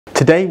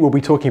Today we'll be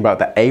talking about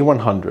the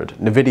A100,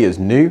 NVIDIA's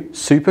new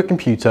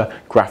supercomputer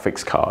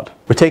graphics card.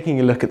 We're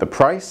taking a look at the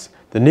price,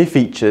 the new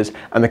features,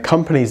 and the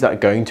companies that are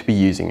going to be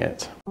using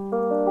it.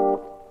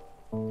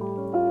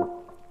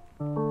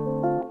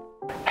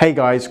 Hey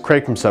guys,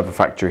 Craig from Server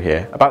Factory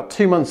here. About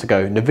 2 months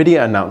ago,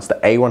 NVIDIA announced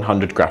the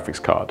A100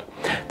 graphics card.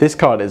 This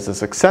card is a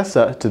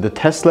successor to the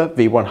Tesla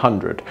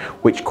V100,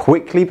 which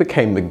quickly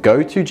became the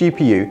go-to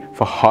GPU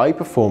for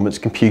high-performance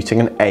computing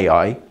and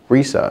AI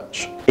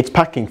research. It's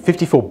packing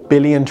 54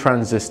 billion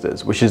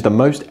transistors, which is the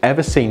most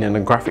ever seen in a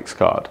graphics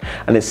card,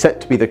 and it's set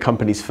to be the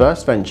company's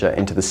first venture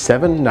into the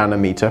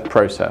 7nm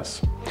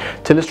process.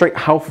 To illustrate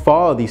how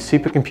far these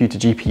supercomputer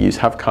GPUs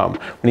have come,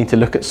 we need to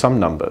look at some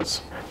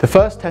numbers. The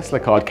first Tesla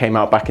card came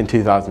out back in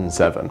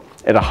 2007.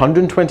 It had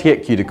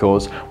 128 CUDA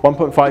cores,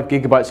 1.5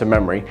 GB of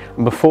memory,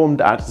 and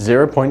performed at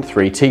 0.3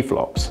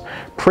 TFLOPS.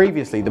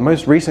 Previously, the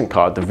most recent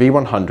card, the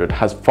V100,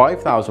 has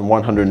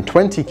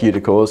 5,120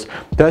 CUDA cores,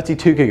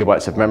 32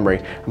 GB of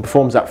memory, and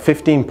performs at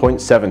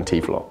 15.7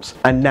 TFLOPS.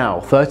 And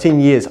now,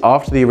 13 years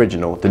after the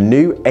original, the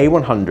new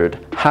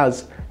A100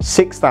 has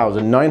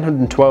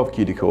 6,912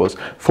 CUDA cores,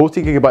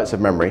 40 GB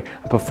of memory,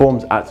 and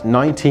performs at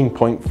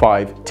 19.5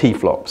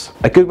 TFLOPS.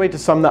 A good way to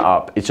sum that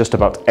up is just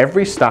about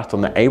every stat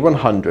on the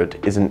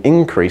A100 is an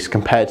increase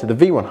compared to the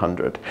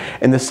V100,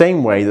 in the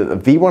same way that the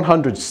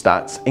V100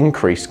 stats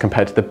increased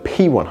compared to the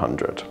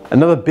P100.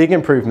 Another big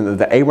improvement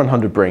that the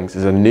A100 brings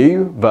is a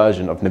new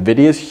version of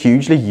NVIDIA's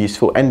hugely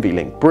useful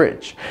NVLink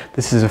bridge.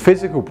 This is a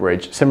physical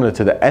bridge similar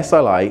to the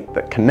SLI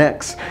that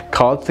connects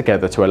cards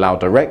together to allow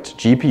direct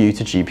GPU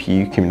to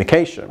GPU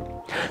communication.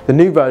 The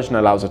new version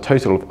allows a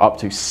total of up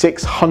to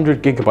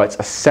 600 GB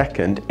a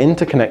second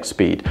interconnect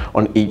speed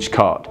on each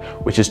card,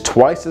 which is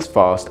twice as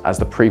fast as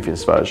the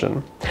previous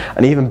version.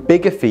 An even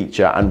bigger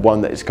feature, and one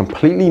that is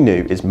completely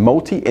new, is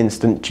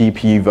multi-instant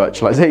GPU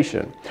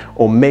virtualization,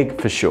 or MIG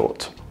for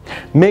short.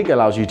 MIG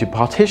allows you to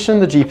partition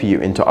the GPU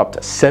into up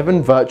to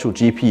 7 virtual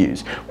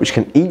GPUs, which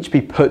can each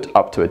be put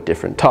up to a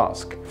different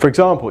task. For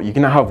example, you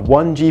can now have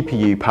one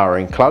GPU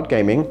powering cloud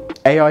gaming,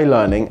 AI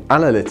learning,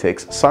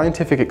 analytics,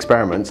 scientific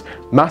experiments,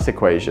 math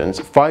equations,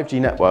 5G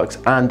networks,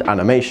 and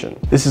animation.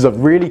 This is a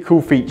really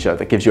cool feature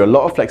that gives you a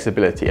lot of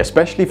flexibility,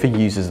 especially for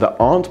users that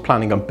aren't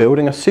planning on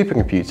building a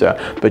supercomputer,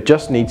 but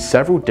just need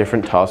several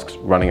different tasks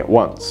running at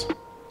once.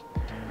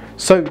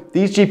 So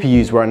these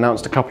GPUs were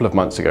announced a couple of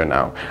months ago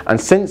now, and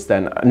since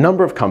then a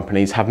number of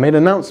companies have made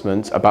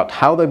announcements about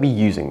how they'll be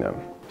using them.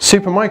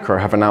 Supermicro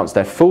have announced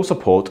their full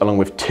support along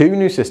with 2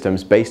 new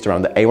systems based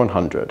around the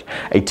A100,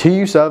 a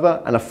 2U server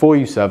and a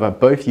 4U server,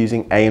 both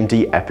using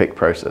AMD EPYC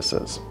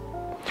processors.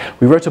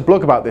 We wrote a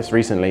blog about this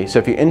recently, so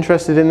if you're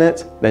interested in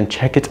it, then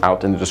check it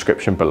out in the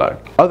description below.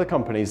 Other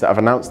companies that have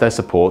announced their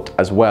support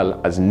as well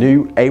as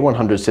new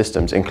A100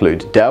 systems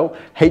include Dell,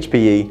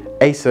 HPE,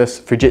 Asus,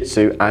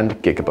 Fujitsu, and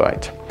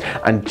Gigabyte.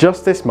 And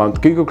just this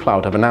month, Google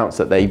Cloud have announced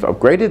that they've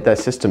upgraded their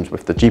systems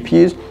with the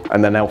GPUs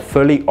and they're now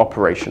fully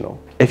operational.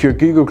 If you're a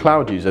Google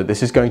Cloud user,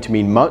 this is going to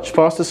mean much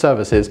faster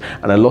services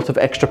and a lot of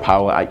extra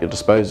power at your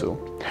disposal.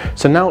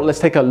 So now let's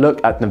take a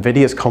look at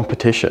NVIDIA's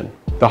competition.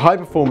 The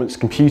high-performance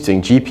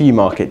computing GPU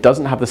market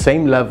doesn't have the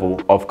same level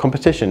of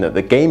competition that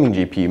the gaming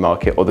GPU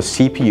market or the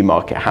CPU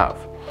market have.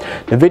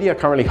 NVIDIA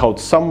currently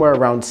holds somewhere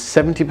around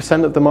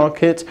 70% of the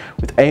market,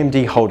 with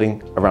AMD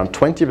holding around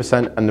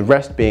 20% and the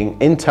rest being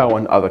Intel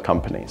and other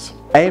companies.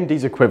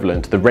 AMD's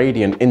equivalent, the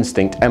Radeon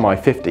Instinct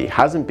MI50,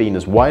 hasn't been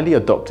as widely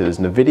adopted as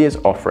NVIDIA's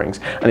offerings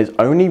and is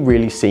only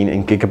really seen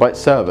in Gigabyte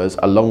servers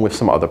along with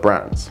some other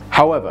brands.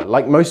 However,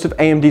 like most of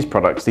AMD's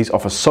products, these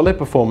offer solid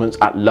performance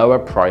at lower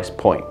price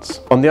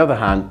points. On the other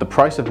hand, the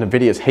price of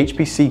NVIDIA's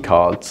HPC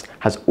cards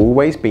has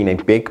always been a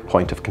big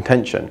point of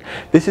contention.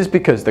 This is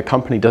because the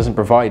company doesn't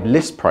provide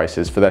list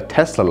prices for their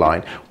Tesla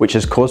line, which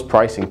has caused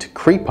pricing to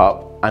creep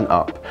up and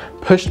up,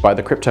 pushed by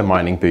the crypto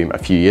mining boom a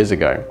few years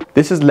ago.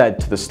 This has led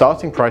to the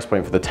starting price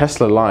point for the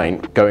Tesla line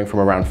going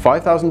from around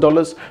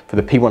 $5,000 for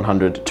the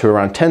P100 to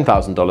around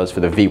 $10,000 for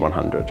the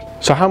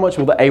V100. So how much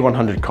will the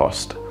A100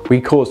 cost? We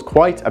caused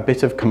quite a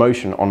bit of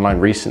commotion online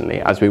recently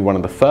as we were one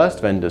of the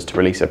first vendors to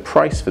release a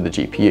price for the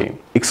GPU.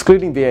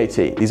 Excluding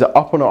VAT, these are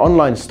up on our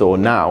online store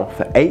now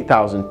for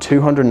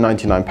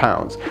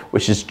 £8,299,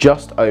 which is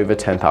just over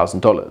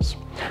 $10,000.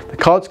 The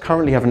cards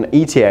currently have an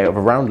ETA of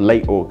around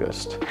late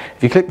August.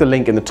 If you click the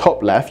link in the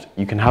top left,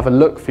 you can have a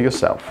look for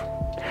yourself.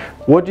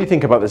 What do you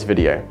think about this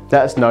video?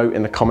 Let us know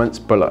in the comments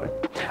below.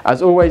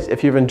 As always,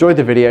 if you've enjoyed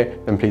the video,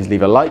 then please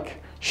leave a like,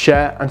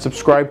 share and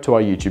subscribe to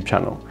our YouTube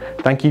channel.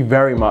 Thank you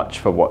very much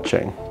for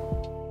watching.